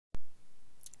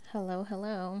Hello,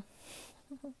 hello.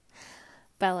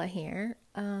 Bella here.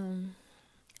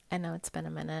 I know it's been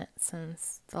a minute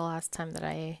since the last time that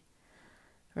I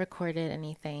recorded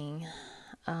anything.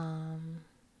 Um,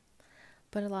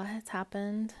 but a lot has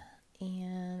happened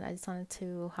and I just wanted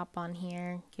to hop on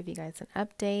here, give you guys an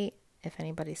update if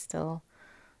anybody's still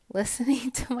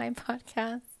listening to my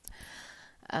podcast.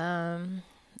 Um,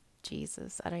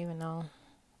 Jesus, I don't even know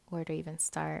where to even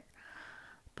start.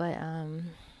 But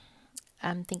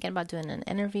I'm thinking about doing an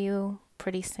interview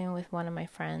pretty soon with one of my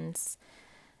friends.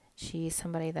 She's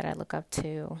somebody that I look up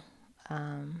to,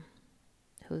 um,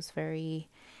 who's very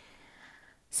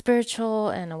spiritual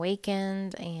and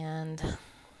awakened, and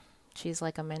she's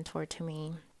like a mentor to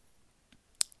me.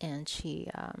 And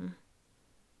she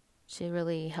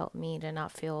really helped me to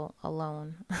not feel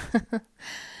alone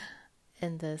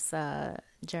in this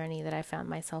journey that I found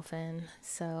myself in.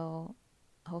 So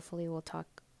hopefully we'll talk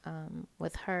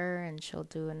with her, and she'll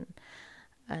do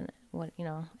an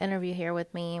interview here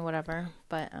with me, whatever.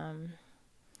 But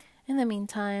in the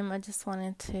meantime, I just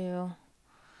wanted to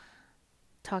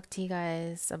talk to you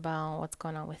guys about what's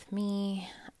going on with me.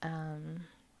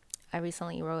 I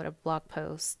recently wrote a blog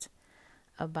post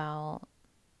about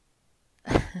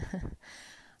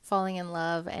falling in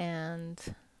love, and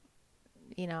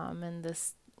I'm in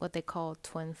this what they call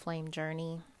twin flame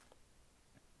journey,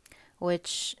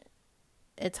 which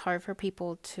it's hard for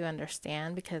people to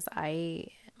understand because I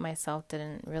myself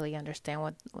didn't really understand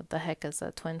what the heck is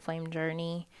a twin flame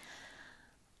journey.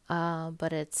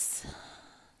 But it's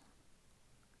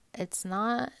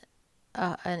not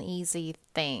an easy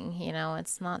thing,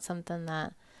 it's not something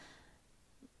that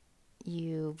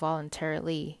you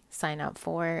voluntarily sign up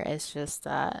for. It's just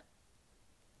that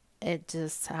it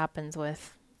just happens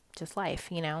with just life.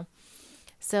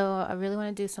 So I really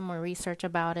want to do some more research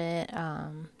about it.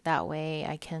 That way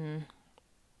I can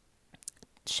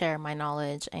share my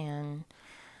knowledge and,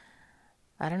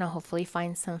 I don't know, hopefully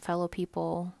find some fellow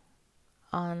people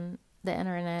on the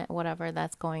internet, whatever,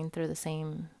 that's going through the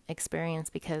same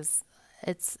experience, because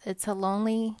it's a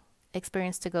lonely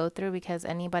experience to go through, because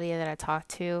anybody that I talk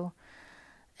to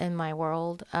in my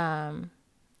world,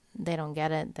 they don't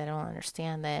get it. They don't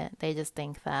understand it. They just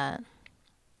think that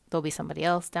there'll be somebody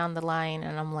else down the line.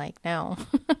 And I'm like, no.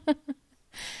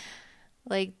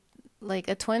 like like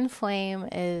a twin flame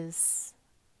is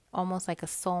almost like a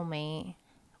soulmate,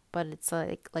 but it's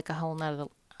like a whole nother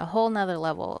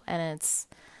level, and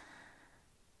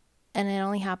it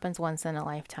only happens once in a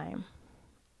lifetime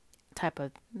type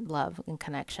of love and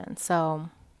connection. So,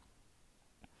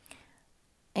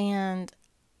 and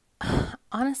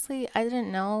honestly, I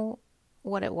didn't know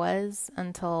what it was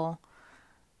until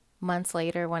months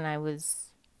later when I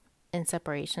was in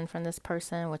separation from this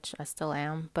person, which I still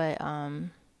am, but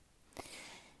I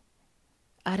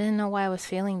didn't know why I was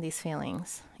feeling these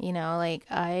feelings. Like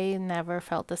I never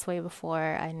felt this way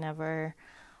before.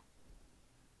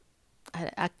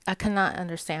 I cannot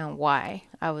understand why.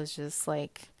 I was just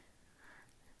like,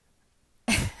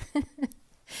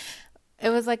 it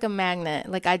was like a magnet.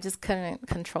 Like I just couldn't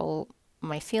control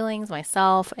my feelings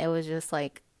myself. It was just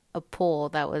like a pull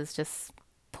that was just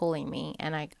pulling me,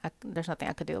 and there's nothing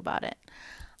I could do about it.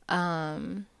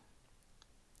 Um,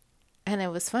 and it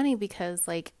was funny because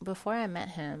like before I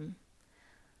met him,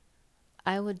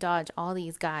 I would dodge all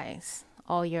these guys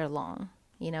all year long.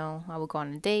 I would go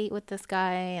on a date with this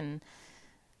guy, and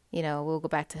we'll go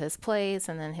back to his place,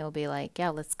 and then he'll be like, yeah,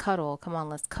 let's cuddle. Come on,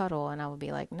 let's cuddle. And I would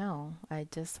be like, no, I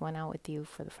just went out with you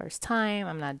for the first time.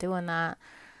 I'm not doing that.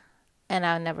 And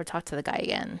I would never talk to the guy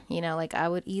again. Like I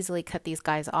would easily cut these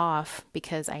guys off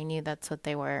because I knew that's what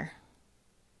they were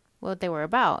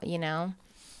about.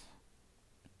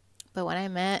 But when I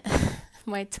met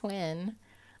my twin,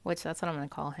 which that's what I'm going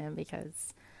to call him,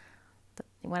 because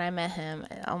when I met him,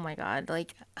 oh my God,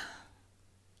 like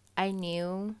I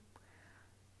knew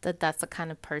that that's the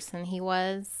kind of person he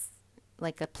was,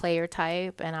 like a player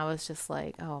type. And I was just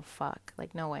like, oh, fuck.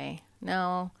 Like, no way.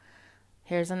 No,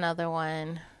 here's another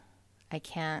one. I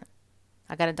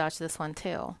got to dodge this one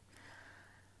too.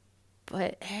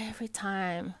 But every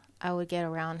time I would get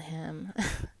around him,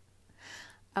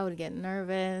 I would get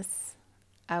nervous.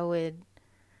 I would,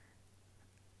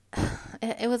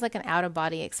 it was like an out of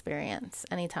body experience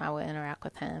anytime I would interact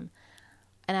with him.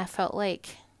 And I felt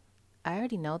like I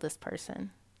already know this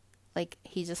person. Like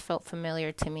he just felt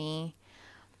familiar to me.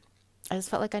 I just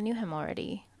felt like I knew him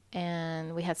already.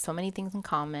 And we had so many things in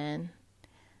common.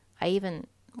 I even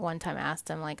one time asked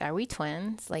him, like, are we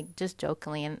twins? Like just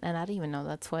jokingly, and I didn't even know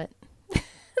that's what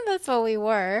that's what we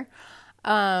were.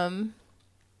 And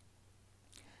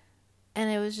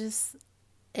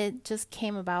it just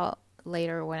came about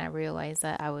later when I realized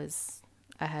that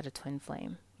I had a twin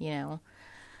flame,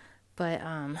 But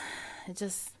it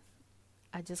just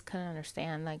I just couldn't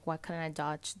understand, like, why couldn't I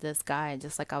dodge this guy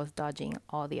just like I was dodging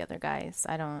all the other guys?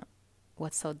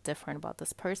 What's so different about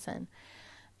this person?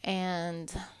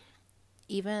 And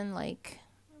even like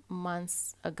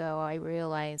months ago, I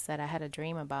realized that I had a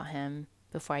dream about him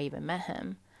before I even met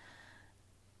him.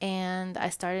 And I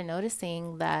started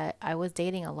noticing that I was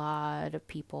dating a lot of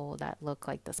people that look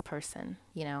like this person.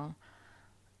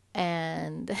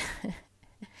 And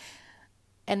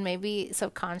and maybe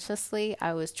subconsciously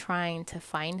I was trying to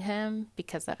find him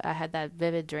because I had that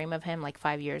vivid dream of him like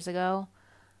 5 years ago.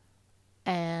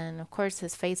 And of course,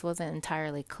 his face wasn't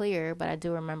entirely clear, but I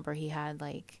do remember he had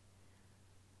like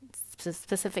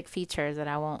specific features that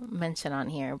I won't mention on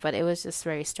here, but it was just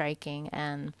very striking.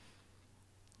 And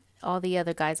all the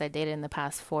other guys I dated in the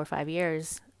past 4 or 5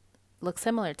 years look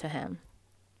similar to him.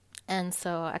 And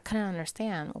so I couldn't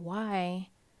understand why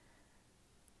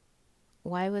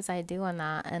was I doing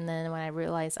that? And then when I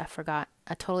realized I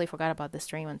totally forgot about this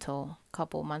dream until a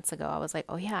couple months ago. I was like,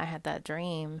 oh yeah, I had that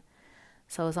dream.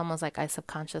 So it was almost like I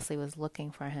subconsciously was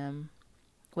looking for him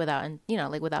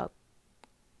without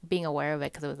being aware of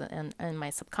it because it was in my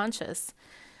subconscious.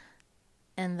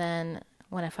 And then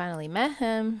when I finally met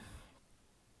him,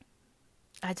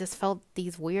 I just felt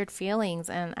these weird feelings,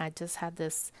 and I just had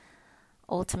this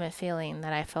ultimate feeling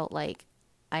that I felt like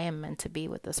I am meant to be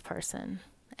with this person.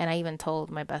 And I even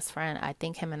told my best friend, I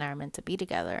think him and I are meant to be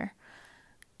together.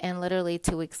 And literally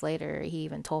 2 weeks later, he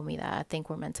even told me that I think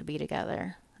we're meant to be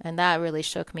together. And that really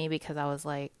shook me because I was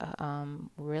like,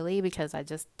 really? Because I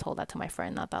just told that to my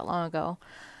friend not that long ago.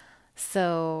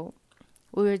 So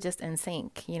we were just in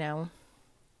sync.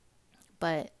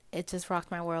 But it just rocked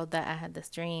my world that I had this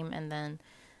dream. And then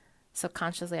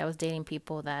subconsciously I was dating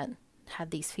people that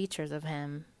had these features of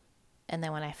him. And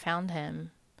then when I found him,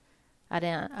 I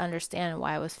didn't understand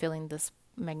why I was feeling this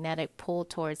magnetic pull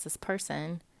towards this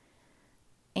person.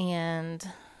 And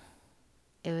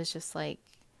it was just like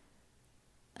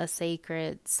a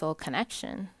sacred soul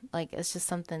connection. Like, it's just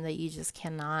something that you just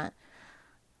cannot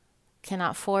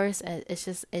force.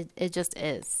 It just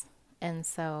is. And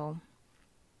so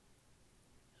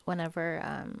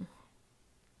whenever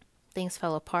things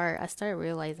fell apart, I started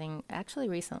realizing actually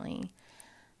recently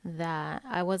that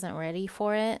I wasn't ready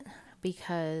for it,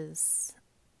 because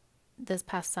this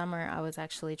past summer I was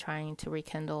actually trying to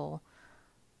rekindle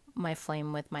my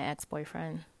flame with my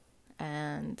ex-boyfriend,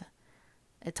 and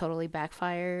it totally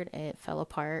backfired. It fell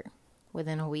apart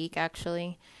within a week,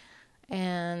 actually.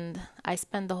 And I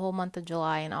spent the whole month of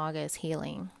July and August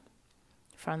healing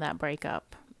from that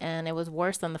breakup. And it was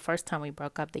worse than the first time we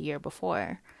broke up the year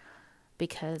before,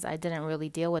 because I didn't really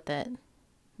deal with it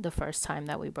the first time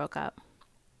that we broke up.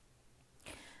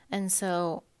 And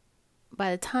so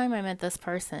by the time I met this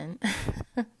person,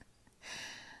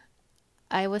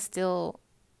 I was still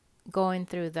going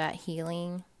through that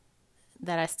healing,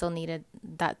 that I still needed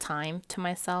that time to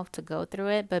myself to go through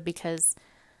it. But because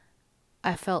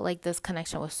I felt like this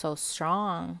connection was so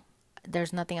strong,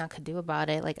 there's nothing I could do about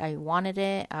it. Like, I wanted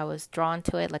it. I was drawn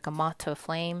to it like a moth to a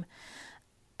flame.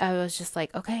 I was just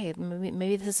like, okay,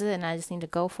 maybe this is it, and I just need to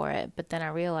go for it. But then I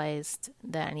realized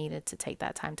that I needed to take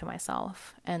that time to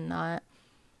myself and not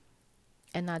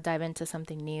dive into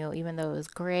something new. Even though it was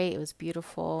great, it was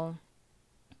beautiful,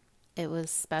 it was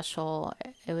special,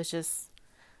 it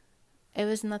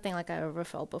was nothing like I ever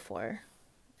felt before.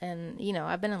 And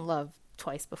I've been in love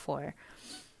twice before,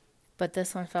 but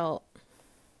this one felt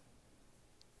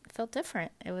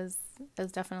different. It was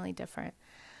definitely different.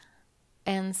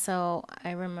 And so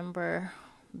I remember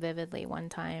vividly one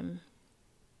time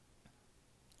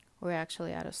we're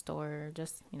actually at a store,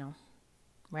 just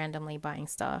randomly buying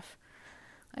stuff,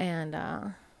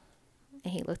 and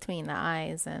he looked me in the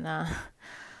eyes, and I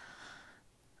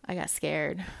got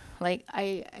scared. Like,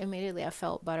 I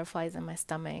felt butterflies in my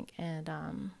stomach, and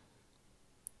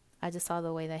I just saw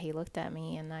the way that he looked at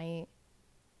me, and I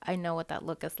know what that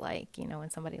look is like, when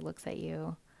somebody looks at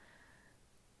you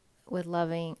with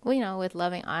loving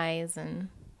eyes, and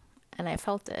I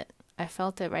felt it. I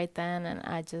felt it right then, and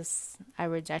I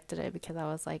rejected it because I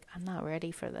was like, I'm not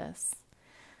ready for this.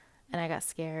 And I got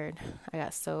scared. I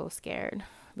got so scared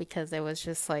because it was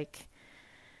just like,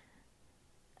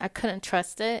 I couldn't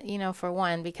trust it, for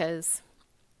one, because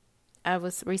I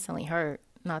was recently hurt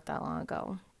not that long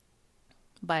ago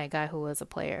by a guy who was a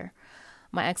player.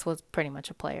 My ex was pretty much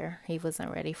a player. He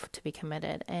wasn't ready to be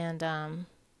committed. And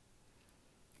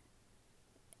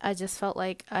I just felt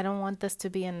like I don't want this to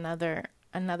be another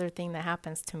thing that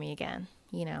happens to me again,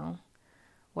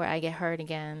 where I get hurt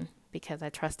again because I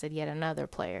trusted yet another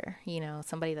player,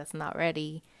 somebody that's not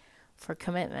ready for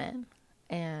commitment.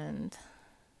 And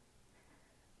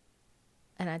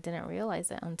I didn't realize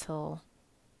it until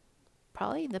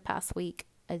probably the past week.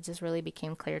 It just really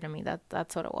became clear to me that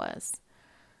that's what it was.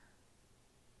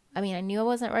 I mean, I knew I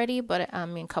wasn't ready, but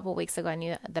a couple of weeks ago I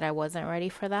knew that I wasn't ready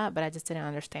for that, but I just didn't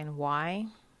understand why.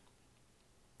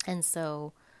 And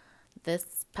so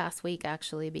this past week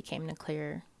actually became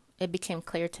clear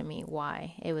to me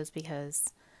why. It was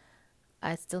because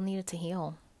I still needed to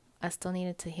heal. I still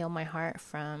needed to heal my heart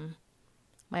from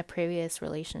my previous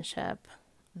relationship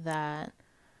that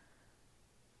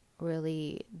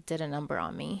really did a number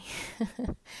on me.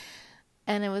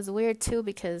 And it was weird too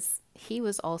because he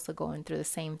was also going through the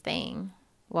same thing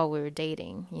while we were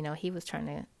dating. He was trying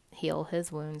to heal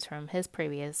his wounds from his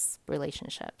previous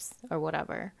relationships or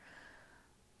whatever.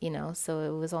 So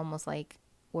it was almost like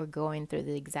we're going through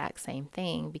the exact same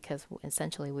thing because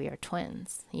essentially we are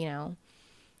twins,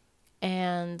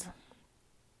 And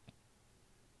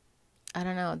I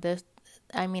don't know,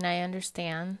 I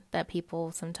understand that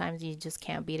people, sometimes you just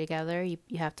can't be together. You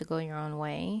have to go your own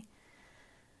way.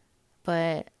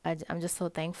 But I'm just so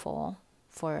thankful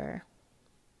for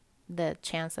the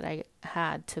chance that I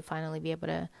had to finally be able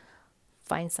to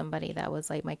find somebody that was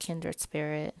like my kindred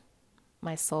spirit,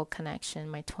 my soul connection,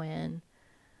 my twin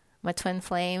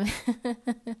flame.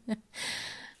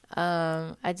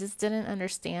 I just didn't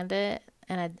understand it,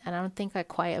 and I don't think I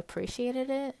quite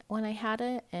appreciated it when I had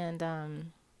it, and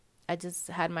I just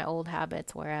had my old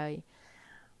habits where I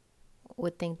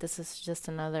would think this is just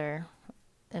another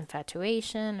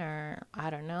infatuation, or I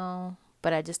don't know,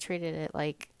 but I just treated it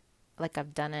like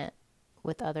I've done it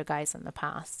with other guys in the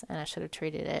past, and I should have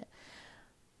treated it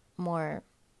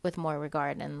with more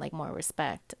regard and like more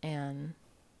respect, and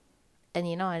I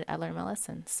learned my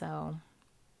lesson. So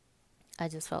I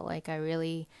just felt like I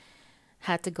really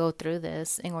had to go through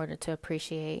this in order to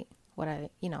appreciate what I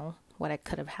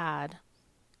could have had,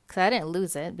 because I didn't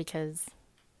lose it, because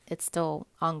it's still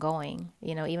ongoing.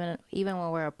 Even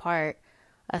when we're apart,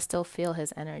 I still feel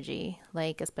his energy,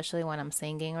 like especially when I'm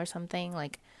singing or something,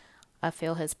 like I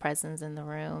feel his presence in the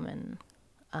room, and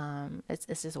it's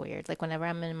just weird. Like whenever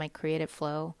I'm in my creative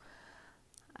flow,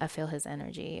 I feel his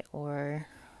energy, or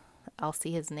I'll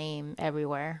see his name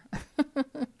everywhere.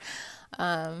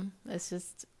 It's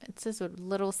just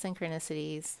little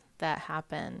synchronicities that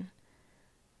happen.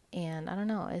 And I don't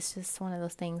know, it's just one of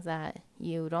those things that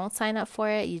you don't sign up for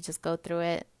it. You just go through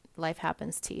it. Life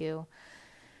happens to you.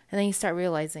 And then you start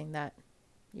realizing that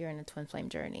you're in a twin flame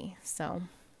journey. So,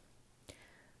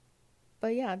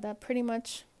 but yeah, that pretty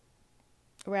much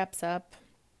wraps up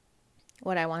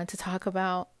what I wanted to talk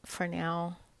about for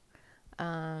now.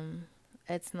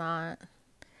 It's not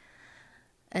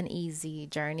an easy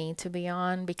journey to be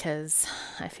on, because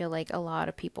I feel like a lot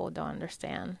of people don't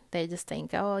understand. They just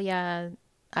think, oh yeah,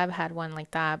 I've had one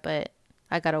like that, but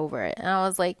I got over it. And I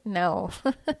was like, no.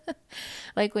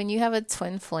 Like when you have a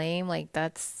twin flame, like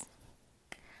that's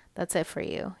it for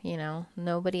you,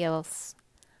 Nobody else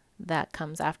that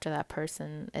comes after that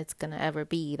person, it's going to ever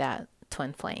be that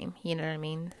twin flame. You know what I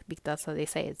mean? Because that's what they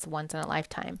say. It's once in a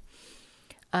lifetime.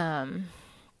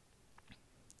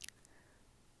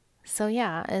 So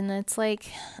yeah, and it's like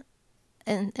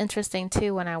interesting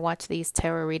too when I watch these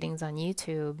tarot readings on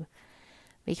YouTube,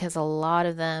 because a lot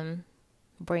of them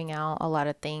bring out a lot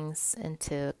of things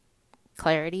into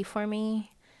clarity for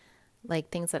me, like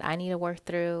things that I need to work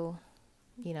through,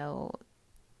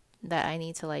 that I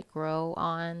need to like grow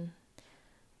on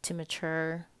to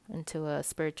mature into a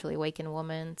spiritually awakened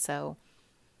woman. So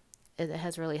it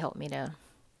has really helped me to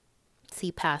see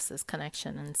past this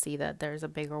connection and see that there's a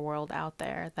bigger world out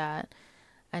there, that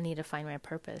I need to find my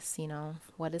purpose.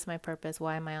 What is my purpose?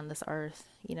 Why am I on this earth?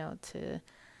 To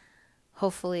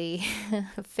hopefully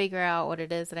figure out what it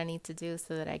is that I need to do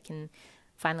so that I can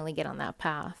finally get on that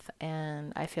path.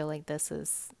 And I feel like this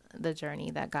is the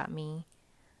journey that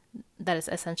is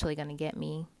essentially going to get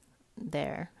me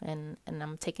there. And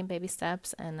I'm taking baby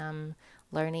steps, and I'm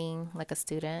learning like a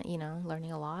student,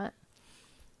 learning a lot.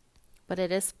 But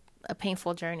it is a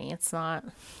painful journey. It's not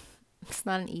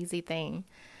an easy thing.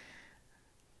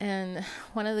 And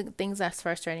one of the things that's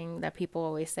frustrating that people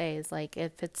always say is like,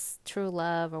 if it's true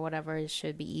love or whatever, it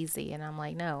should be easy. And I'm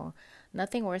like, no,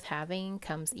 nothing worth having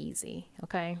comes easy.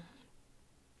 Okay.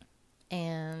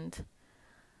 And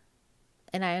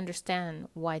I understand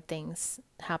why things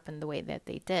happened the way that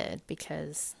they did,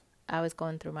 because I was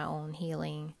going through my own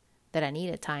healing that I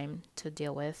needed time to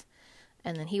deal with.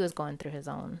 And then he was going through his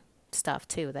own stuff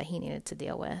too that he needed to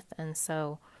deal with. And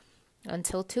so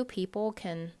until two people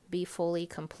can be fully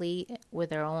complete with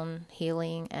their own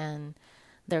healing and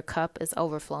their cup is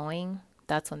overflowing,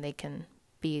 that's when they can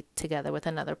be together with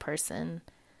another person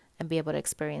and be able to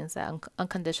experience that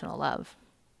unconditional love.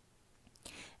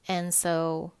 And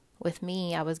so with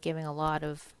me, I was giving a lot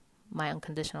of my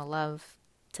unconditional love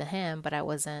to him, but I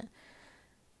wasn't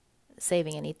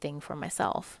saving anything for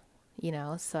myself,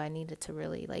 so I needed to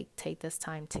really take this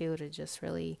time too to just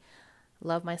really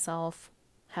love myself,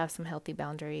 have some healthy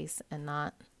boundaries, and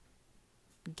not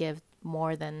give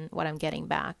more than what I'm getting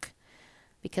back,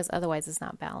 because otherwise it's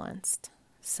not balanced.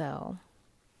 So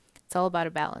it's all about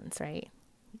a balance, right?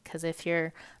 Because if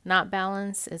you're not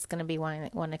balanced, it's going to be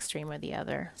one extreme or the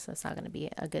other. So it's not going to be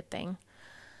a good thing.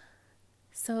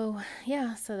 So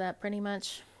yeah, so that pretty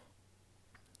much,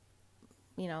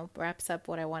 wraps up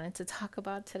what I wanted to talk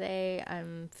about today.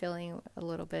 I'm feeling a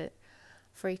little bit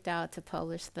freaked out to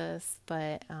publish this,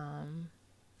 but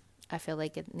I feel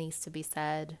like it needs to be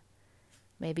said.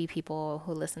 Maybe people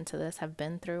who listen to this have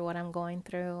been through what I'm going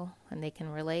through and they can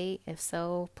relate. If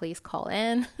so, please call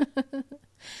in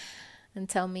and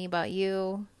tell me about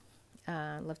you.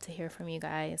 I'd love to hear from you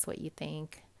guys, what you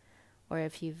think, or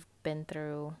if you've been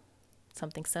through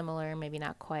something similar, maybe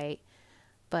not quite,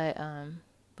 but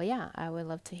yeah, I would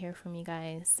love to hear from you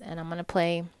guys. And I'm going to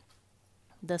play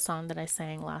the song that I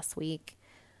sang last week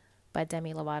by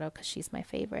Demi Lovato because she's my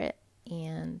favorite,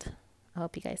 and I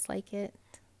hope you guys like it.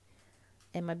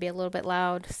 It might be a little bit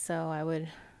loud, so I would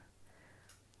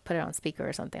put it on speaker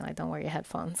or something. Don't wear your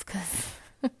headphones because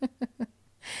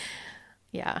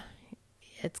yeah,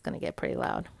 it's going to get pretty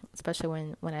loud,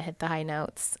 especially when I hit the high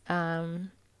notes.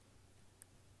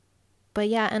 But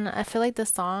yeah, and I feel like the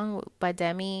song by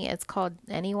Demi, it's called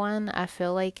Anyone. I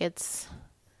feel like it's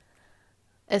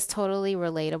totally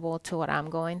relatable to what I'm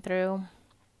going through,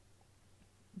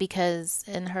 because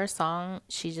in her song,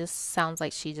 she just sounds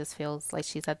like she just feels like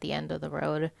she's at the end of the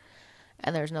road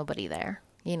and there's nobody there.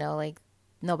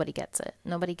 Nobody gets it.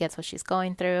 Nobody gets what she's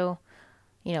going through.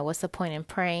 What's the point in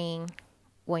praying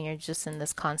when you're just in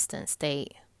this constant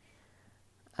state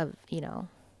of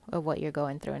what you're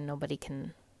going through and nobody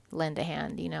can lend a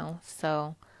hand,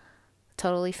 So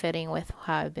totally fitting with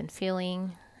how I've been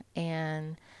feeling.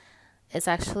 And it's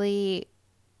actually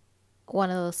one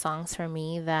of those songs for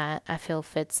me that I feel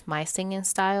fits my singing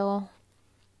style.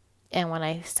 And when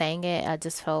I sang it, I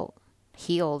just felt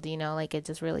healed, it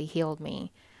just really healed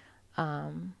me.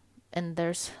 And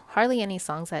there's hardly any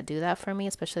songs that do that for me,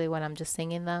 especially when I'm just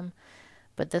singing them.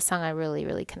 But this song, I really,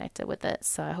 really connected with it.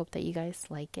 So I hope that you guys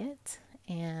like it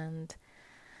and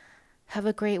have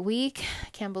a great week. I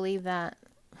can't believe that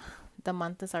the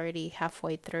month is already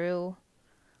halfway through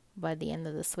by the end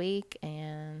of this week,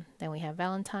 and then we have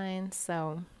Valentine's.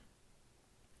 So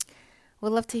we'd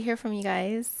love to hear from you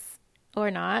guys,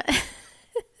 or not.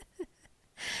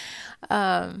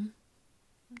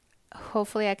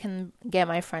 Hopefully I can get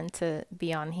my friend to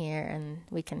be on here and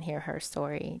we can hear her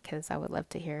story, because I would love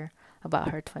to hear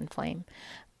about her twin flame.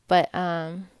 But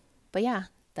yeah,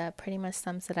 that pretty much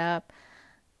sums it up.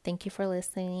 Thank you for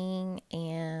listening,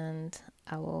 and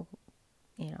I will,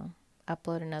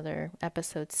 upload another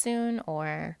episode soon,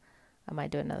 or I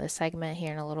might do another segment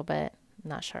here in a little bit. I'm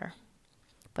not sure.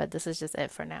 But this is just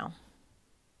it for now.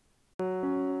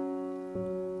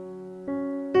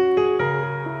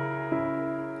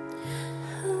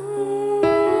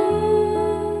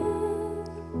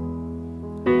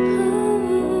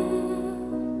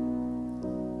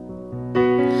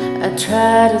 I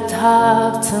try to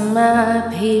talk to my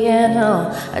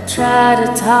piano, I try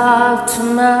to talk to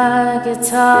my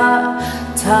guitar,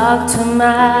 talk to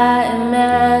my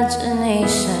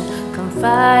imagination,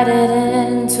 confided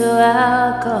into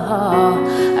alcohol.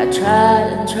 I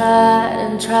tried and tried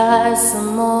and tried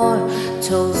some more,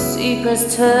 told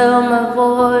secrets till my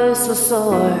voice was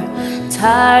sore.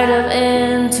 Tired of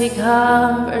empty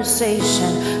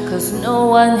conversation, 'cause no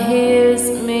one hears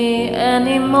me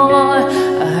anymore.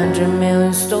 100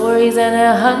 million stories and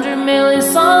 100 million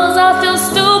songs. I feel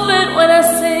stupid when I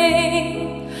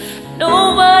sing.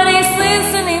 Nobody's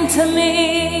listening to me.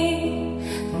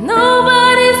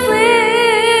 Nobody's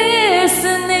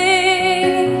listening.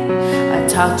 I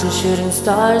talk to shooting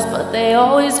stars, but they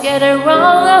always get it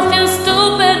wrong. I feel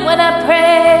stupid when I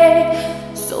pray.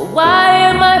 So why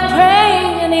am I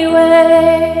praying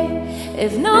anyway,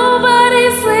 if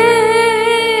nobody's listening?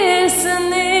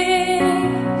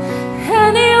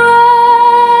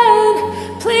 Anyone,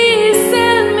 please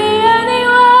send me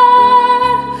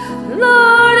anyone.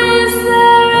 Lord, is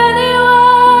there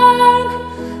anyone?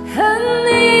 I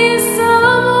need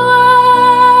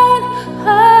someone.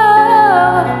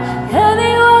 Oh,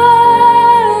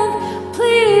 anyone,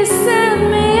 please send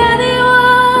me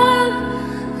anyone.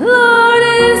 Lord,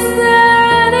 is there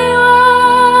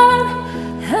anyone?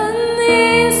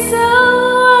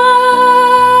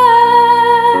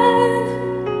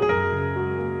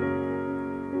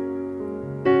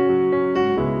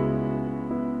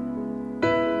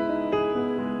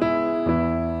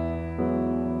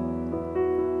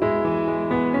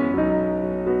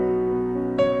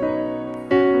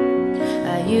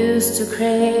 used to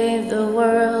crave the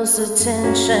world's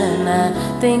attention. I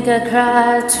think I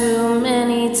cried too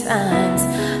many times.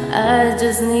 I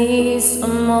just need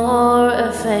some more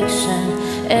affection,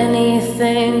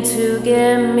 anything to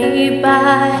get me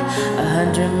by.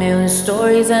 100 million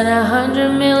stories and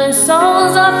 100 million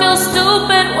songs. I feel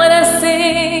stupid when I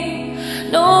sing.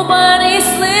 Nobody's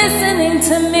listening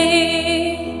to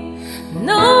me.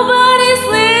 Nobody's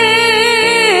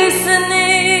listening.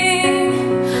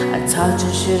 I taught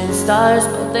you shooting stars,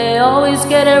 but they always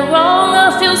get it wrong.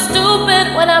 I feel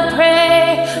stupid when I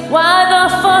pray. Why the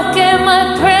fuck am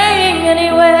I praying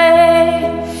anyway?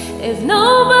 If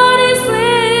nobody's listening.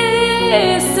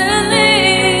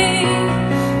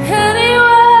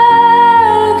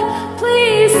 Anyone,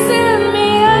 please send me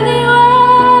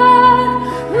anyone.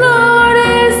 Lord,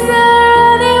 is there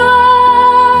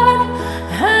anyone?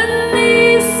 I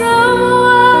need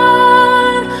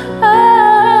someone.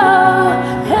 Oh,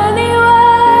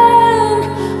 anyone,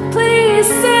 please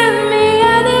send me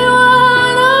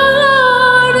anyone. Oh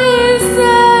Lord, is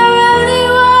there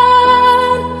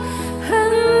anyone? I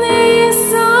need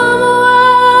someone.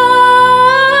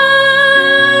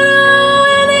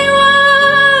 Oh,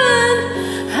 anyone,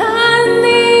 I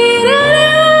need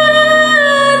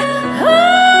anyone. Oh,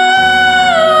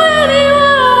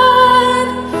 anyone,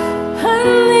 I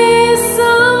need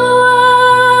someone.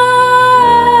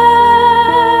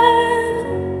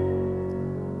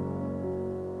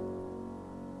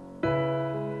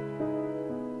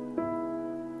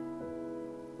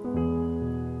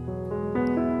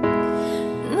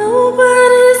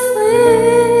 Nobody's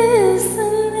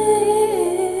listening.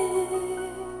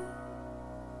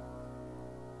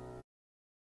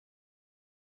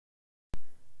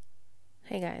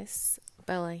 Hey guys,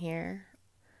 Bella here.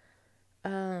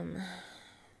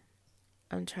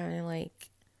 I'm trying to like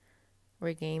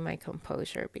regain my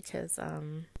composure because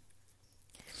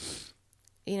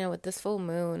with this full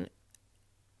moon,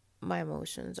 my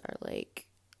emotions are like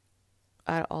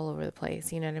all over the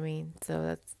place, you know what I mean?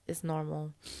 So it's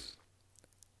normal.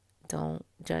 Don't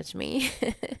judge me.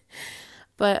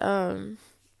 But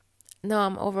no,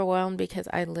 I'm overwhelmed because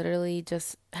I literally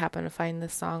just happened to find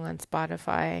this song on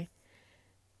Spotify,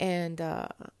 and I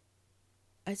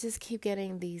just keep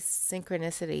getting these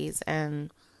synchronicities,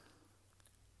 and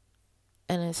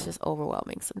it's just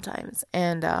overwhelming sometimes.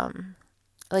 And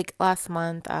like last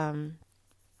month, I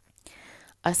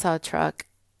saw a truck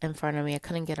in front of me. I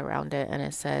couldn't get around it, and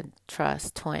it said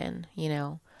 "Trust Twin,"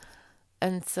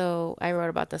 And so I wrote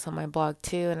about this on my blog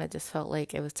too, and I just felt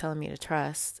like it was telling me to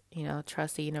trust,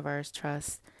 trust the universe,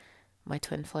 trust my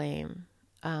twin flame.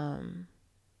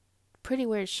 Pretty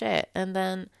weird shit. And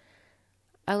then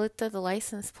I looked at the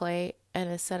license plate, and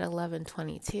it said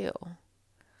 1122.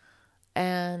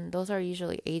 And those are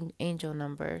usually angel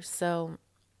numbers. So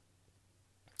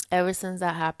ever since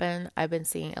that happened, I've been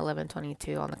seeing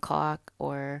 1122 on the clock,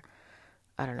 or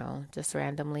I don't know, just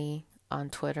randomly on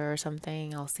Twitter or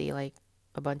something. I'll see like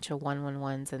a bunch of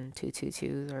 111s and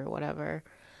 222s or whatever.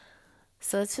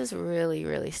 So it's just really,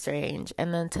 really strange.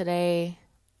 And then today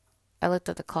I looked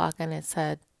at the clock and it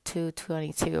said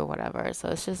 222 or whatever.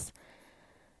 So it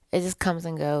just comes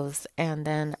and goes. And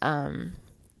then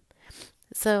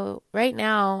so right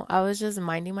now I was just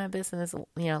minding my business,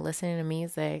 listening to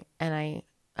music, and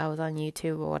I was on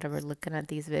YouTube or whatever looking at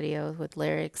these videos with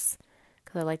lyrics,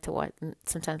 because I like to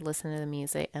sometimes listen to the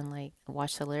music and like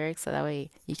watch the lyrics, so that way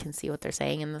you can see what they're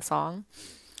saying in the song.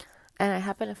 And I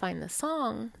happened to find the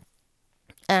song,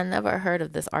 and I never heard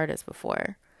of this artist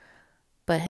before.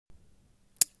 But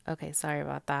okay, sorry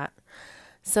about that.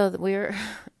 So we're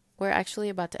actually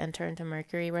about to enter into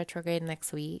Mercury retrograde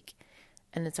next week,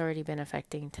 and it's already been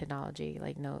affecting technology,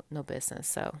 like no business,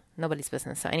 so nobody's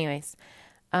business. So anyways,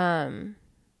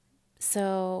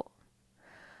 so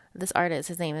this artist,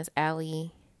 his name is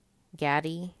Ali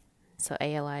Gaddy, so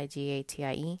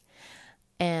ALIGATIE,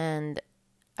 and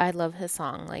I love his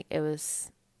song. Like, it was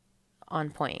on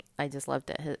point. I just loved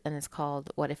it. And it's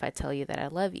called "What If I Tell You That I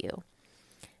Love You."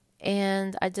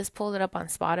 And I just pulled it up on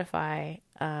Spotify,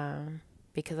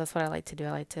 because that's what I like to do.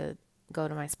 I like to go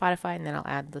to my Spotify, and then I'll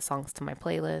add the songs to my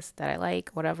playlist that I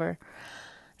like, whatever.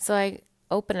 So I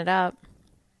open it up,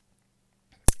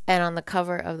 and on the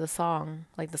cover of the song,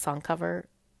 like the song cover,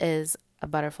 is a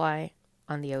butterfly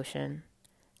on the ocean,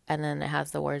 and then it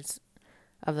has the words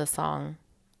of the song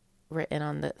written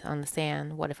on the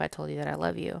sand. "What if I told you that I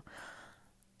love you?"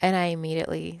 And I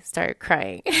immediately started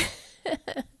crying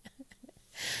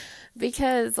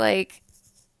because like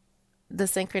the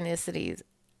synchronicities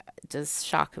just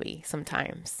shock me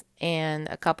sometimes. And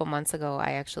a couple months ago,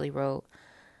 I actually wrote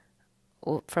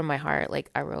from my heart. Like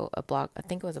I wrote a blog, I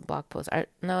think it was a blog post.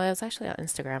 No, it was actually on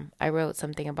Instagram. I wrote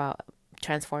something about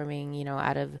transforming,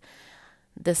 out of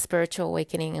the spiritual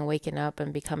awakening and waking up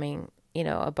and becoming,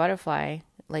 a butterfly,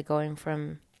 like going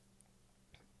from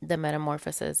the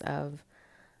metamorphosis of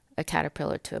a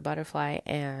caterpillar to a butterfly.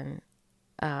 And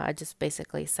I just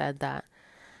basically said that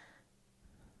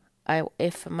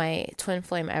if my twin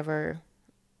flame ever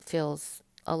feels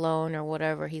alone or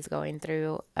whatever he's going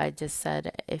through, I just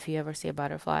said, if you ever see a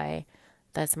butterfly,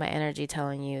 that's my energy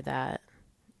telling you that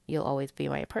you'll always be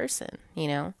my person,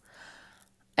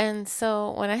 And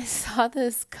so when I saw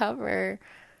this cover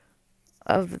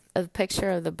of a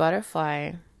picture of the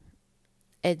butterfly,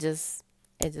 it just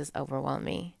overwhelmed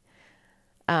me.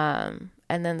 And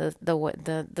then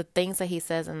the things that he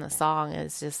says in the song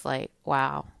is just like,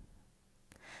 wow.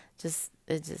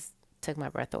 It just took my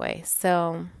breath away.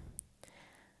 So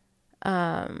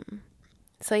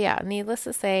yeah, needless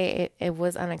to say, it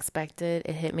was unexpected.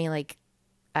 It hit me like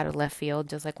out of left field,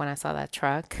 just like when I saw that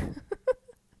truck.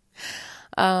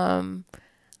 And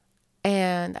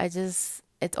it's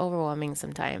overwhelming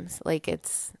sometimes. Like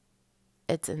it's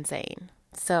insane.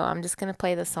 So I'm just going to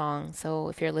play the song. So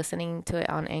if you're listening to it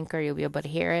on Anchor, you'll be able to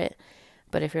hear it.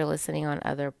 But if you're listening on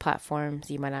other platforms,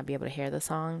 you might not be able to hear the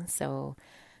song. So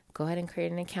go ahead and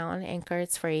create an account on Anchor.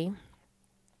 It's free.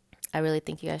 I really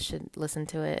think you guys should listen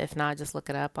to it. If not, just look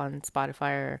it up on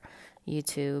Spotify or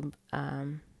YouTube.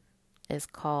 It's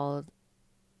called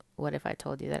What If I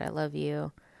Told You That I Love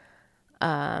You,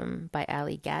 by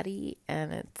Ali Gaddy,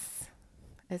 and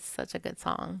it's such a good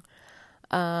song.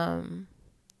 And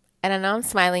I know I'm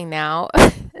smiling now,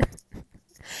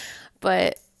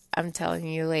 but I'm telling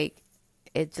you, like,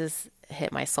 it just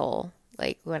hit my soul,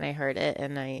 like when I heard it,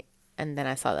 and then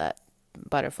I saw that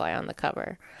butterfly on the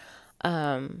cover.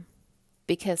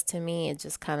 Because to me, it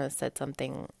just kind of said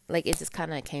something, like it just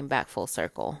kind of came back full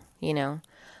circle,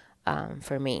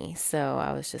 for me. So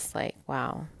I was just like,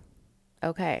 wow,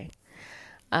 okay.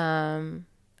 And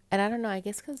I don't know, I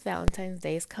guess because Valentine's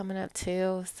Day is coming up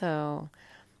too, so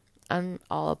I'm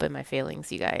all up in my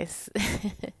feelings, you guys.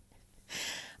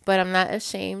 But I'm not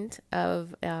ashamed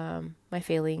of my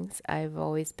feelings. I've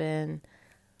always been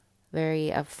very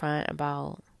upfront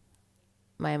about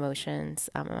my emotions.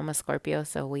 I'm a Scorpio,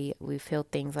 so we feel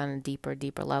things on a deeper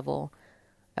level,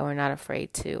 and we're not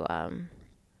afraid to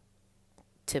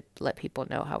let people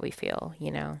know how we feel,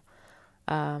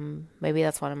 Maybe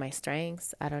that's one of my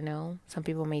strengths. I don't know. Some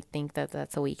people may think that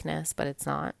that's a weakness, but it's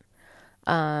not.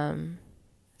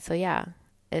 So yeah,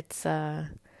 it's I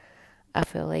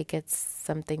feel like it's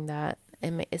something that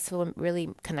it's what really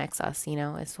connects us,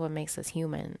 It's what makes us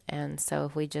human. And so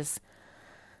if we just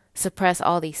suppress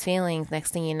all these feelings,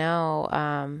 next thing you know,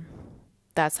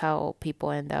 that's how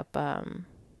people end up,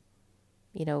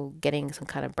 getting some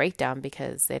kind of breakdown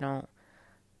because they don't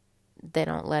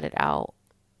let it out,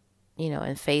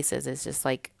 in phases. It's just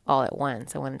like all at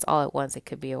once. And when it's all at once, it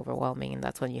could be overwhelming. And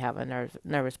that's when you have a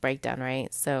nervous breakdown,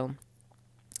 right? So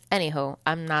anyhow,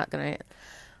 I'm not going to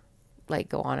like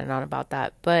go on and on about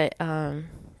that, but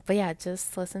yeah,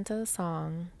 just listen to the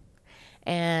song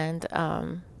and,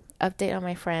 update on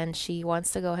my friend. She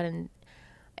wants to go ahead and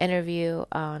interview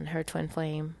on her twin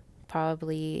flame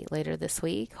probably later this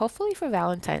week, hopefully for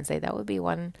Valentine's Day. That would be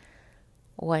one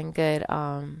good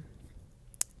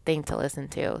thing to listen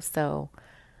to, so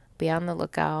be on the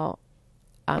lookout.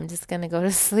 I'm just gonna go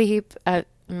to sleep. I'm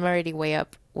already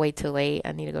way too late.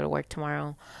 I need to go to work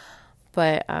tomorrow,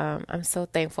 but I'm so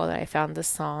thankful that I found this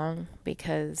song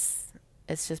because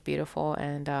it's just beautiful.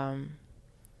 And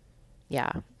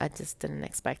yeah, I just didn't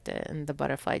expect it, and the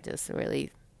butterfly just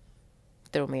really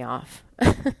threw me off.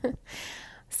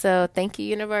 So thank you,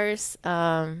 universe.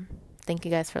 Thank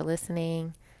you guys for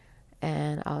listening,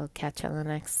 and I'll catch you on the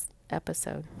next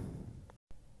episode.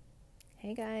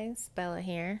 Hey guys, Bella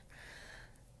here.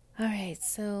 Alright,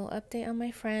 so update on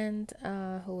my friend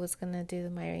who was gonna do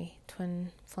my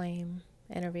twin flame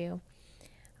interview.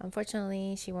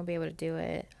 Unfortunately, she won't be able to do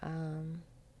it.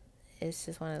 It's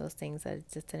just one of those things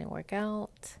that just didn't work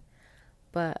out.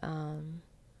 But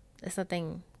it's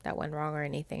nothing that went wrong or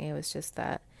anything. It was just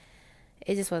that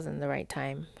it just wasn't the right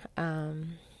time.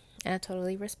 And I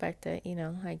totally respect it.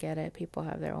 I get it. People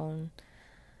have their own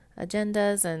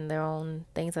agendas and their own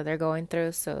things that they're going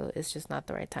through. So it's just not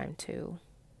the right time to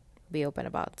be open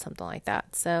about something like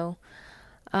that. So,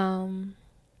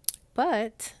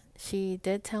 but she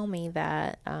did tell me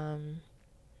that,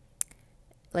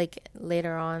 like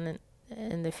later on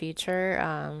in the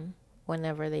future,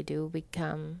 whenever they do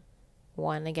become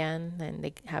one again and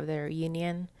they have their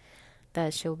union,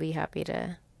 that she'll be happy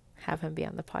to have him be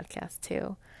on the podcast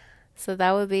too. So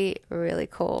that would be really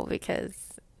cool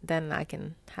because then I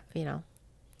can,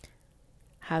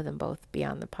 have them both be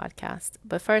on the podcast.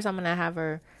 But first, I'm going to have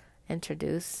her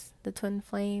introduce the twin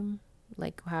flame,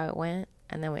 like how it went,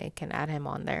 and then we can add him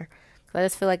on there. So I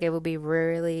just feel like it would be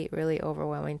really, really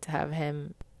overwhelming to have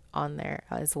him on there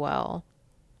as well.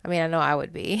 I mean, I know I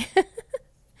would be.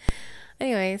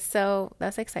 Anyway, so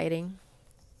that's exciting.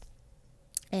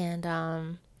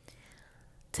 And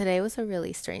today was a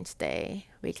really strange day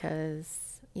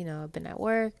because, I've been at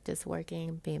work, just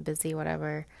working, being busy,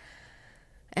 whatever.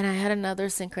 And I had another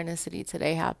synchronicity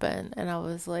today happen, and I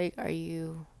was like, "Are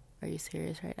you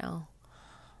serious right now?"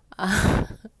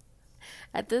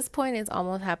 At this point, it's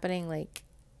almost happening like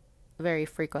very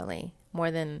frequently,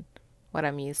 more than what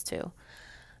I'm used to.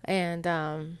 And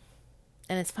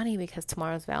it's funny because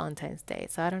tomorrow's Valentine's Day,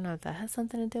 so I don't know if that has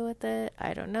something to do with it.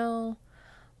 I don't know,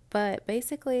 but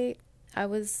basically, I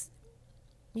was,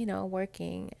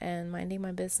 working and minding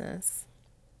my business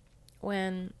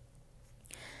when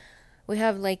we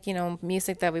have like,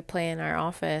 music that we play in our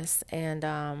office, and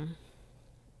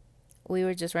we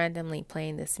were just randomly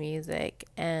playing this music,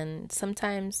 and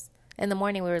sometimes in the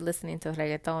morning we were listening to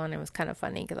reggaeton. It was kind of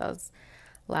funny because I was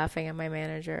laughing at my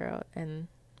manager, and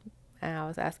I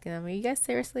was asking them, "Are you guys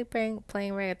seriously playing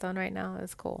reggaeton right now?" It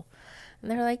was cool.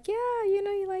 And they're like, "Yeah,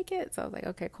 you like it." So I was like,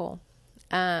 "Okay, cool."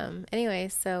 Anyway,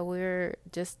 so we were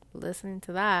just listening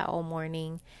to that all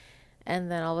morning,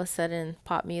 and then all of a sudden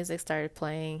pop music started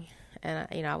playing,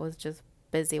 and I was just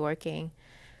busy working,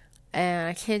 and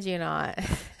I kid you not.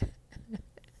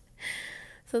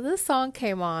 So this song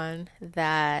came on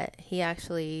that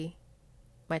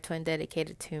my twin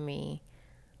dedicated to me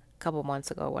a couple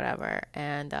months ago, whatever.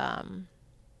 And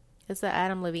it's the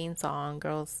Adam Levine song,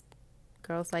 Girls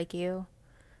Like You.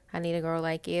 I Need a Girl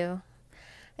Like You.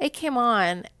 It came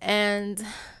on, and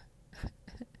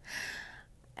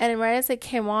right as it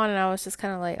came on, and I was just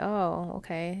kind of like, "Oh,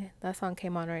 okay, that song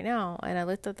came on right now." And I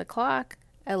looked at the clock,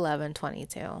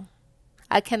 11:22.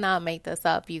 I cannot make this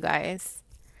up, you guys.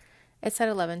 It said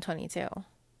 11:22,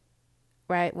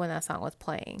 right when that song was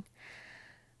playing.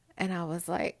 And I was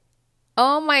like,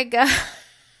 "Oh my God."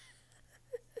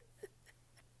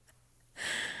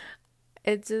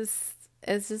 It's just,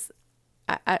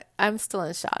 I'm still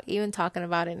in shock. Even talking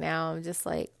about it now, I'm just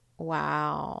like,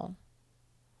 wow.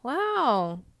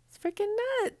 It's freaking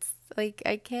nuts. Like,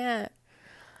 I can't.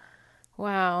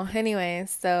 Wow. Anyway,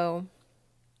 so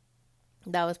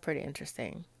that was pretty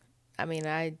interesting. I mean,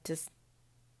 I just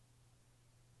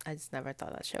never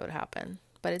thought that shit would happen,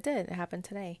 but it did. It happened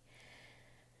today.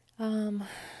 And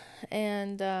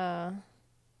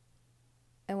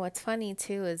what's funny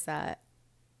too is that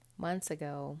months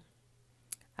ago,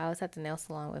 I was at the nail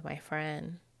salon with my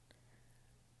friend,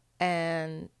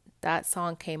 and that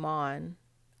song came on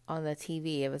the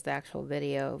TV. It was the actual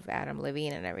video of Adam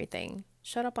Levine and everything.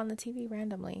 Showed up on the TV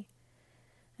randomly.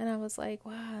 And I was like,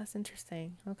 wow, that's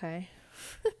interesting. Okay.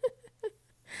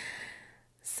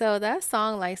 So that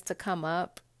song likes to come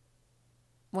up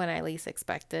when I least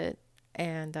expect it.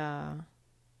 And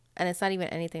it's not even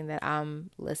anything that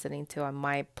I'm listening to on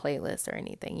my playlist or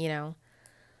anything,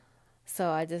 So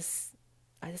I just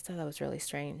thought that was really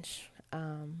strange.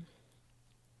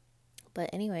 But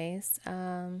anyways,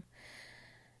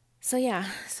 so yeah,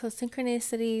 so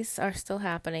synchronicities are still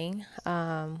happening,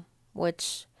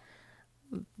 which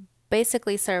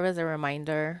basically serve as a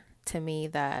reminder to me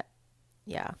that,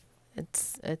 yeah,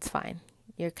 it's fine.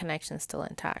 Your connection's still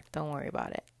intact. Don't worry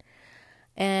about it.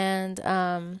 And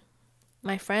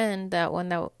my friend, that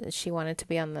she wanted to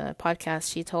be on the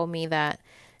podcast, she told me that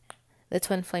the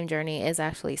twin flame journey is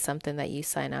actually something that you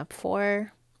sign up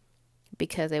for,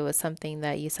 because it was something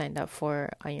that you signed up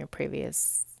for on your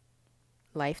previous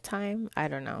lifetime. I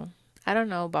don't know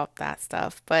about that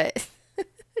stuff, but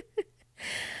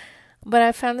but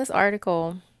I found this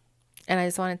article, and I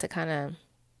just wanted to kind of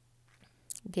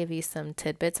give you some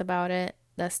tidbits about it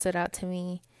that stood out to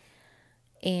me.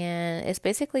 And it's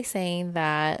basically saying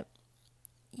that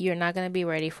you're not going to be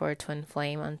ready for a twin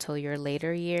flame until your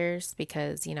later years,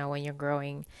 because when you're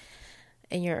growing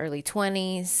in your early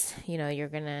 20s, you're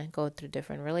going to go through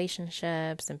different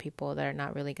relationships and people that are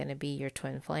not really going to be your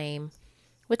twin flame,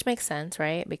 which makes sense,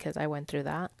 right? Because I went through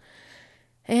that.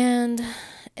 And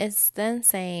it's then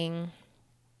saying,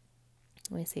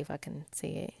 let me see if I can see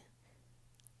it.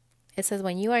 It says,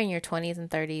 when you are in your 20s and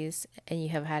 30s and you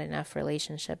have had enough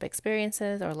relationship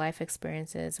experiences or life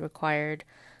experiences required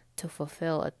to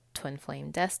fulfill a twin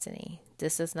flame destiny.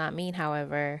 This does not mean,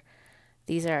 however,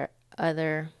 these are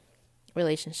other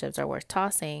relationships are worth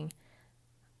tossing.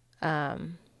 I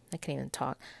can't even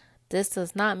talk. This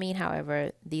does not mean,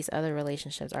 however, these other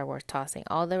relationships are worth tossing.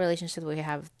 All the relationships we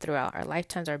have throughout our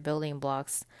lifetimes are building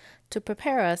blocks to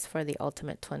prepare us for the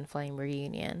ultimate twin flame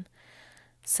reunion.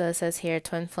 So it says here,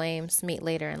 twin flames meet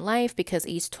later in life because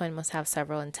each twin must have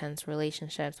several intense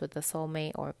relationships with a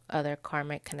soulmate or other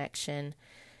karmic connection.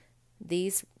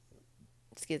 These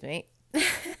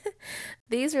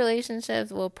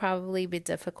relationships will probably be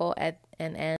difficult and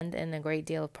end in a great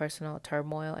deal of personal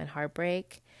turmoil and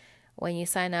heartbreak. When you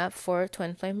sign up for a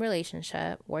twin flame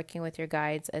relationship, working with your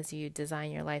guides as you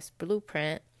design your life's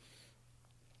blueprint,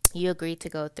 you agree to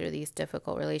go through these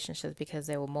difficult relationships because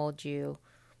they will mold you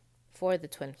for the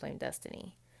twin flame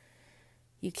destiny.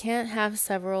 You can't have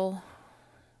several,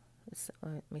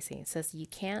 let me see, it says you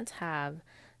can't have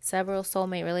several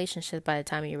soulmate relationships by the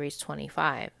time you reach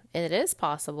 25. It is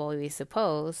possible, we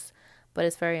suppose, but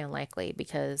it's very unlikely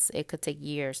because it could take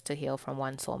years to heal from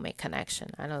one soulmate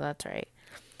connection. I know that's right.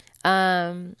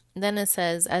 Then it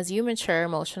says, as you mature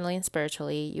emotionally and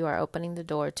spiritually, you are opening the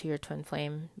door to your twin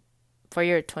flame, for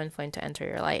your twin flame to enter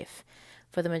your life.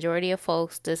 For the majority of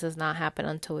folks, this does not happen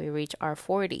until we reach our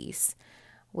 40s.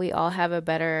 We all have a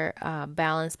better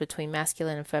balance between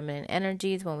masculine and feminine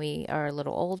energies when we are a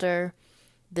little older.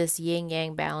 This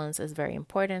yin-yang balance is very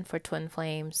important for twin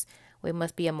flames. We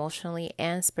must be emotionally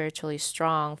and spiritually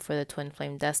strong for the twin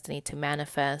flame destiny to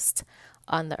manifest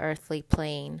on the earthly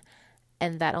plane,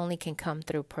 and that only can come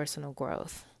through personal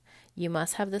growth. You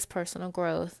must have this personal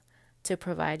growth to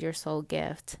provide your soul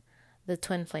gift, the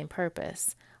twin flame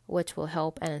purpose, which will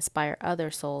help and inspire other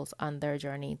souls on their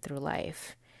journey through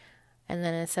life. And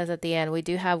then it says at the end, we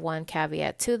do have one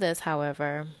caveat to this,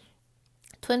 however.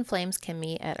 Twin flames can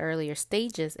meet at earlier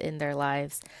stages in their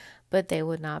lives, but they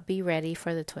would not be ready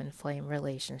for the twin flame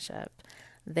relationship.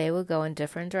 They will go in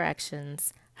different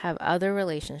directions, have other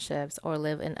relationships, or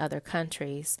live in other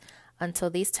countries. Until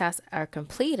these tasks are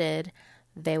completed,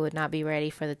 they would not be ready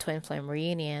for the twin flame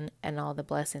reunion and all the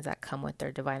blessings that come with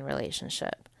their divine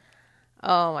relationship.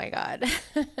 Oh my God.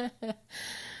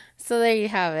 So there you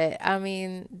have it. I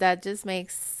mean, that just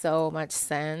makes so much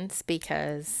sense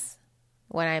because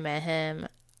when I met him,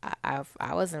 I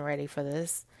wasn't ready for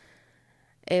this.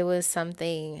 It was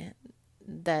something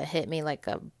that hit me like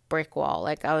a brick wall.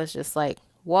 Like I was just like,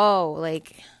 whoa,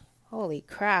 like, holy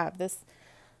crap,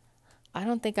 I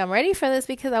don't think I'm ready for this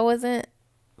because I wasn't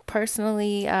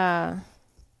personally, in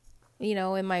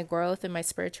my growth and my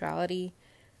spirituality,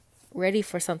 ready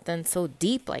for something so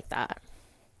deep like that.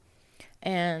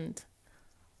 And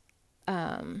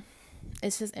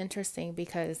it's just interesting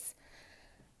because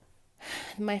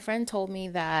my friend told me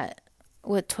that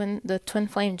with the twin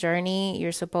flame journey,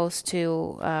 you're supposed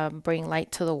to bring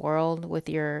light to the world with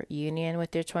your union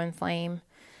with your twin flame.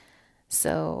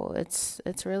 So it's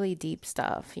really deep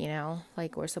stuff,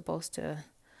 like we're supposed to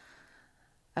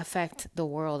affect the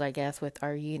world, I guess, with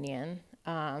our union.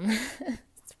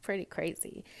 It's pretty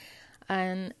crazy.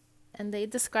 And they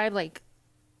describe like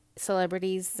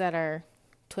celebrities that are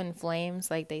twin flames.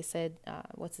 Like they said,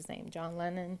 what's his name? John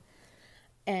Lennon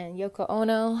and Yoko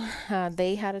Ono,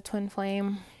 they had a twin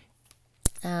flame.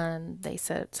 And they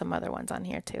said some other ones on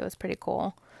here too. It's pretty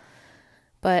cool.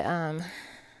 But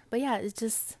yeah, it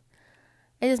just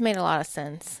made a lot of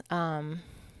sense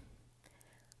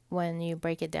when you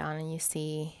break it down and you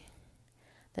see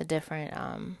the different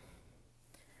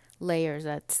layers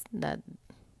that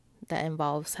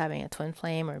involves having a twin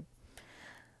flame or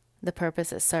the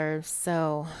purpose it serves.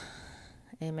 So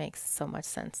it makes so much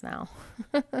sense now.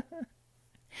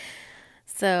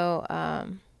 So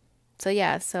I'm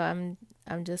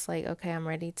just like, okay, I'm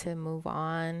ready to move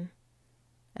on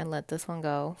and let this one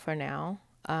go for now.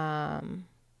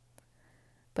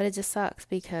 But it just sucks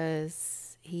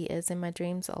because he is in my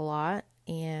dreams a lot,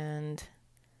 and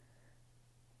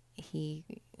he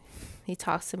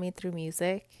talks to me through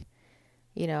music,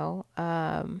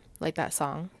 like that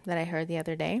song that I heard the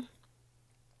other day.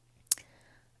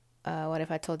 What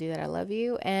if I told you that I love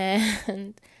you?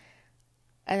 And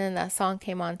then that song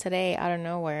came on today out of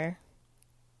nowhere.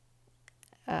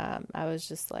 I was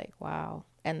just like, wow.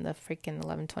 And the freaking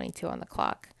 11:22 on the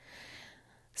clock.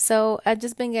 So I've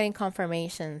just been getting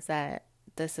confirmations that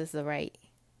this is the right,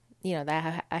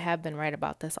 that I have been right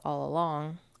about this all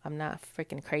along. I'm not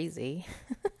freaking crazy.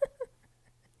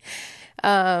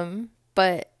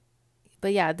 But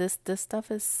yeah, this stuff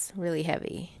is really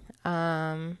heavy.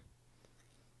 And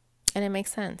it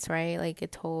makes sense, right? Like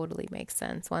it totally makes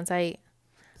sense. Once I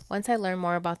learn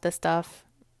more about this stuff,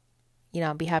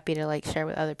 I'll be happy to like share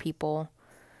with other people,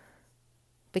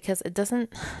 because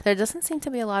there doesn't seem to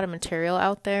be a lot of material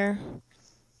out there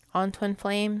on twin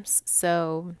flames.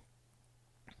 So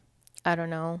I don't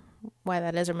know why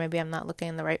that is, or maybe I'm not looking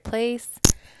in the right place.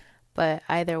 But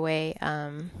either way,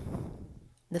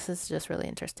 this is just really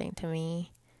interesting to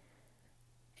me.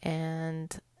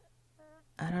 And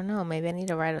I don't know, maybe I need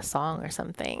to write a song or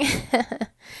something.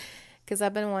 Because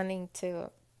I've been wanting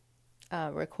to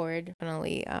record,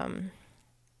 definitely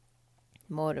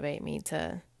motivate me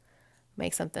to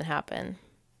make something happen.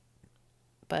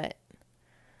 But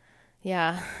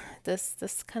yeah,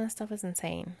 this kind of stuff is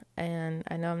insane. And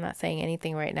I know I'm not saying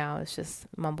anything right now. It's just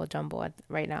mumbo jumbo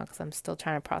right now because I'm still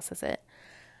trying to process it.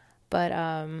 But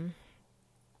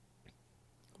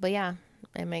yeah,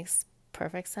 it makes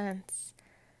perfect sense.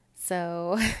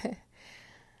 So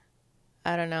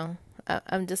I don't know.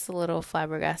 I'm just a little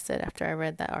flabbergasted after I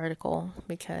read that article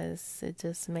because it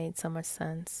just made so much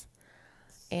sense.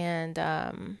 And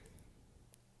I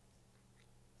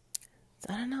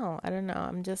don't know.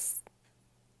 I'm just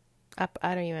I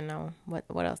don't even know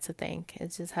what else to think.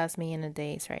 It just has me in a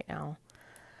daze right now.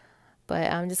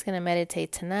 But I'm just gonna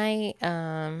meditate tonight.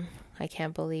 I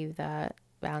can't believe that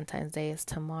Valentine's Day is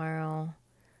tomorrow.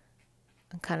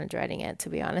 I'm kind of dreading it, to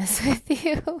be honest with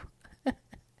you.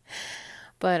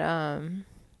 But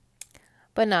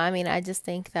no, I mean, I just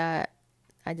think that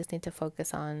I just need to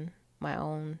focus on my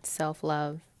own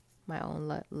self-love, my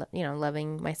own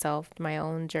loving myself, my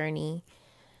own journey,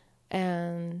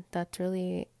 and that's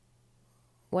really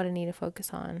what I need to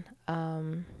focus on.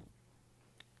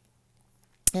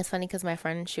 It's funny because my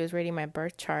friend, she was reading my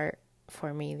birth chart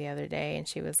for me the other day, and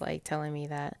she was like telling me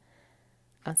that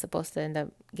I'm supposed to end up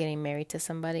getting married to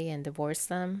somebody and divorce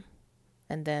them,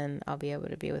 and then I'll be able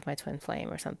to be with my twin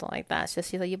flame or something like that. It's just,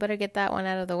 she's like, you better get that one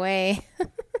out of the way.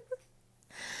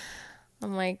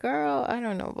 I'm like, girl, I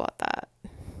don't know about that.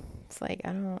 It's like,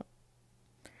 I don't,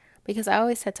 because I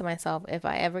always said to myself, if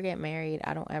I ever get married,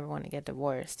 I don't ever want to get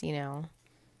divorced, you know?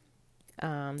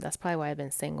 That's probably why I've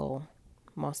been single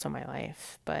most of my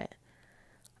life, but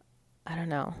I don't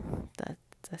know.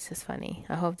 That's just funny.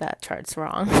 I hope that chart's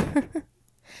wrong.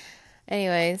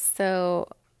 Anyways, so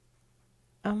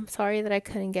I'm sorry that I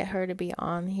couldn't get her to be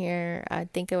on here. I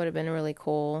think it would have been really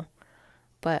cool,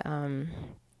 but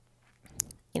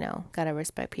gotta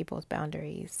respect people's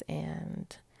boundaries.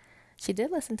 And she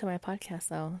did listen to my podcast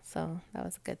though, so that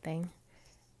was a good thing.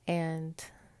 And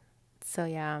so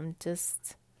yeah, I'm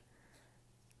just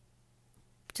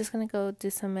gonna go do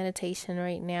some meditation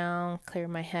right now, clear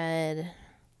my head,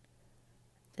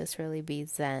 just really be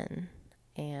zen.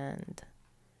 And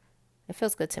it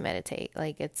feels good to meditate.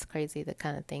 Like, it's crazy the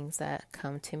kind of things that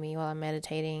come to me while I'm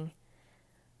meditating.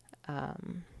 So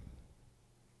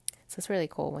it's really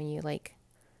cool when you like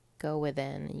go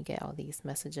within and you get all these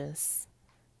messages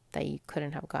that you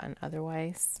couldn't have gotten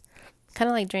otherwise. Kind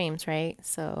of like dreams, right?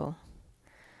 So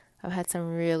I've had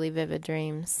some really vivid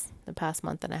dreams the past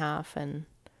month and a half, and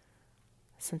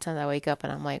sometimes I wake up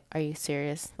and I'm like, are you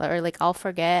serious? Or like I'll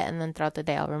forget, and then throughout the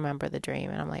day I'll remember the dream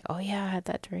and I'm like, oh yeah, I had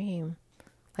that dream.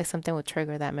 Like something would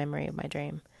trigger that memory of my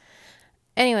dream.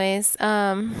 Anyways,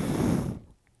 I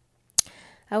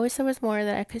wish there was more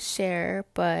that I could share,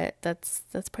 but that's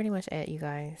pretty much it, you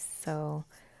guys. So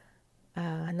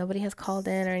nobody has called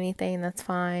in or anything. That's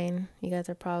fine. You guys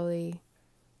are probably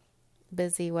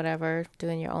busy, whatever,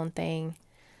 doing your own thing.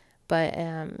 But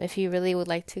if you really would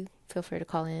like to, feel free to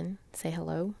call in, say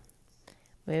hello.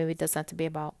 Maybe it doesn't have to be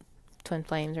about twin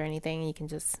flames or anything. You can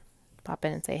just pop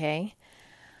in and say hey.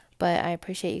 But I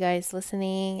appreciate you guys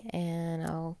listening, and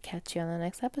I'll catch you on the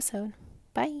next episode.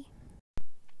 Bye.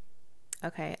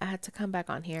 Okay, I had to come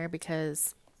back on here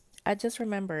because I just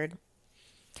remembered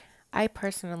I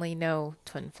personally know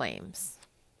twin flames,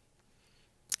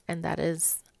 and that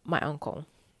is my uncle.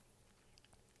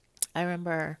 I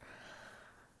remember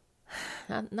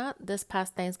not this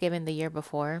past Thanksgiving, the year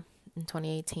before, in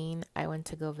 2018, I went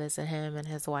to go visit him and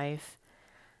his wife.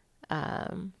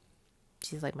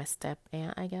 She's like my step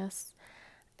aunt, I guess,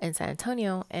 in San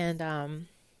Antonio, and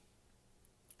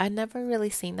I'd never really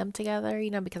seen them together,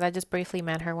 because I just briefly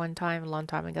met her one time, a long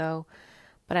time ago,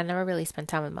 but I never really spent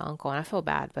time with my uncle, and I feel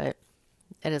bad, but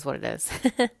it is what it is.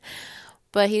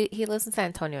 But he lives in San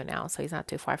Antonio now, so he's not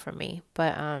too far from me.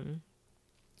 But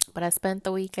I spent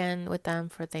the weekend with them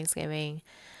for Thanksgiving,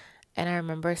 and I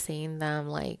remember seeing them,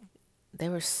 like, they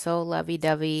were so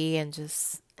lovey-dovey and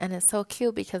it's so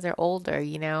cute because they're older,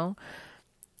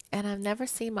 And I've never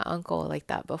seen my uncle like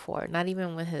that before, not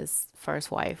even with his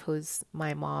first wife, who's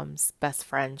my mom's best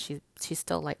friend. She's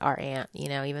still like our aunt,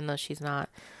 even though she's not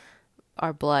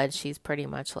our blood, she's pretty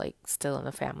much like still in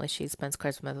the family. She spends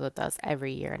Christmas with us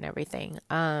every year and everything.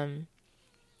 I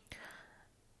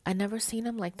never seen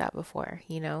him like that before,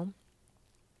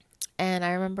 And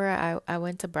I remember I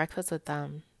went to breakfast with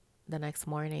them the next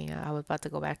morning. I was about to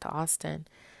go back to Austin.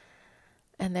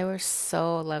 And they were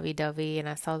so lovey-dovey, and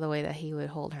I saw the way that he would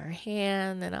hold her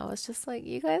hand, and I was just like,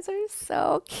 you guys are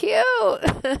so cute.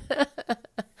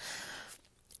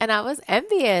 And I was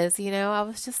envious, I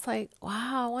was just like,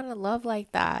 wow, I want to love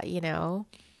like that.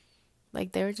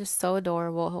 Like they were just so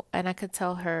adorable, and I could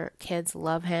tell her kids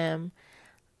love him.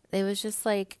 It was just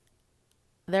like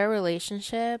their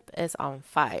relationship is on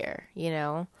fire.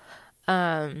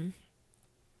 Um,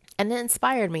 and it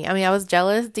inspired me. I mean, I was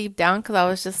jealous deep down because I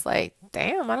was just like,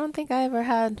 damn, I don't think I ever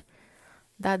had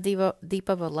that deep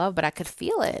of a love, but I could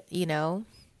feel it.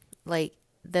 Like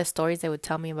the stories they would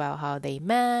tell me about how they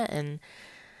met, and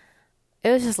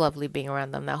it was just lovely being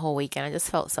around them that whole weekend. I just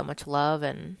felt so much love,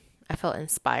 and I felt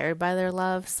inspired by their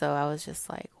love. So I was just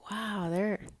like, wow,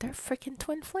 they're freaking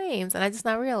twin flames, and I just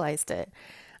not realized it.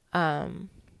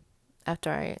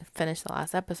 After I finished the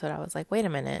last episode, I was like, wait a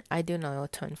minute, I do know a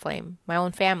twin flame, my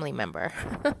own family member.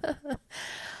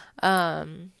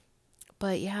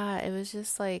 But yeah, it was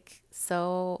just like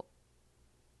so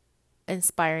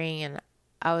inspiring, and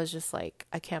I was just like,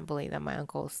 I can't believe that my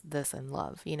uncle's this in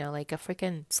love, like a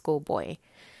freaking schoolboy,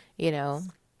 you know.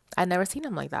 I'd never seen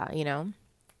him like that.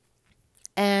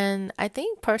 And I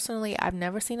think personally, I've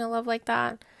never seen a love like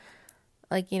that.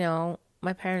 Like,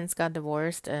 my parents got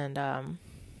divorced, and I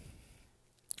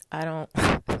don't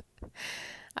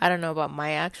I don't know about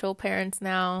my actual parents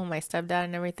now, my stepdad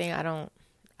and everything.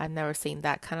 I've never seen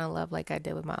that kind of love like I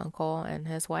did with my uncle and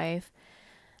his wife.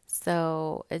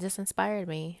 So it just inspired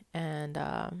me, and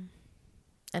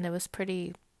it was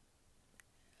pretty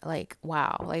like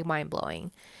wow, like mind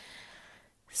blowing.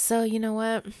 So you know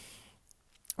what?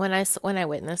 When I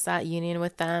witnessed that union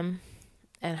with them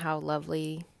and how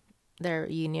lovely their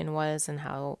union was, and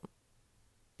how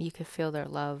you could feel their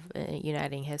love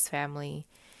uniting his family,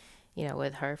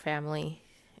 with her family,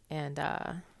 and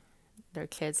their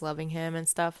kids loving him and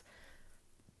stuff,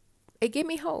 it gave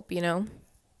me hope. It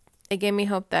gave me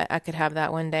hope that I could have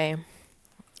that one day.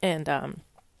 And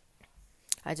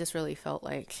I just really felt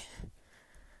like,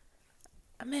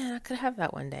 man, I could have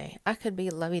that one day. I could be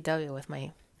lovey-dovey with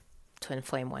my twin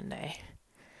flame one day.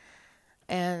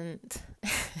 And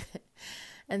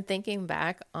and thinking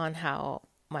back on how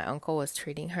my uncle was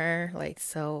treating her, like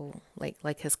so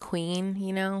like his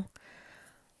queen,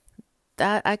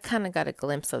 that I kind of got a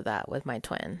glimpse of that with my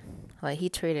twin. Like he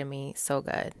treated me so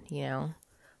good, when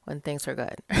things were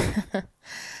good.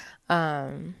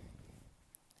 um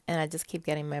and I just keep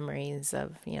getting memories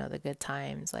of, the good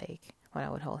times, like when I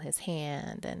would hold his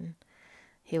hand and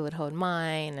he would hold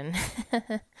mine, and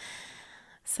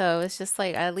so it's just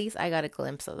like at least I got a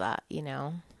glimpse of that,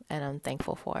 and I'm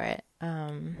thankful for it.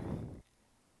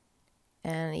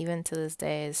 And even to this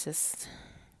day, it's just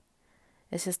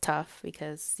tough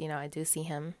because, I do see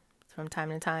him from time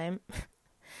to time,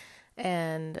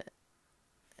 and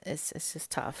it's just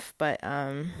tough. But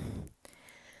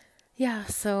yeah,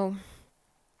 so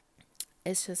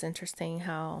it's just interesting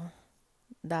how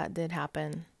that did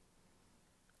happen,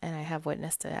 and I have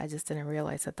witnessed it. I just didn't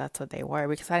realize that that's what they were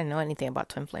because I didn't know anything about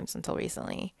twin flames until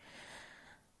recently.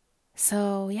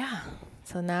 So yeah,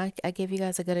 so now I gave you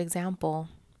guys a good example.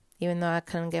 Even though I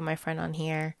couldn't get my friend on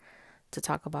here to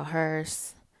talk about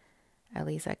hers, at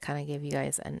least I kind of gave you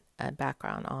guys a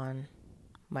background on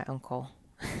my uncle.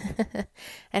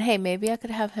 And hey, maybe I could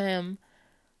have him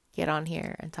get on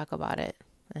here and talk about it,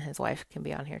 and his wife can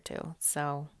be on here too.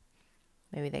 So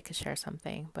maybe they could share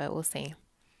something, but we'll see.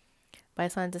 But I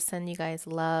just wanted to send you guys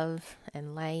love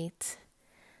and light,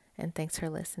 and thanks for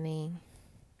listening.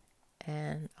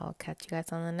 And I'll catch you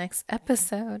guys on the next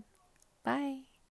episode. Bye.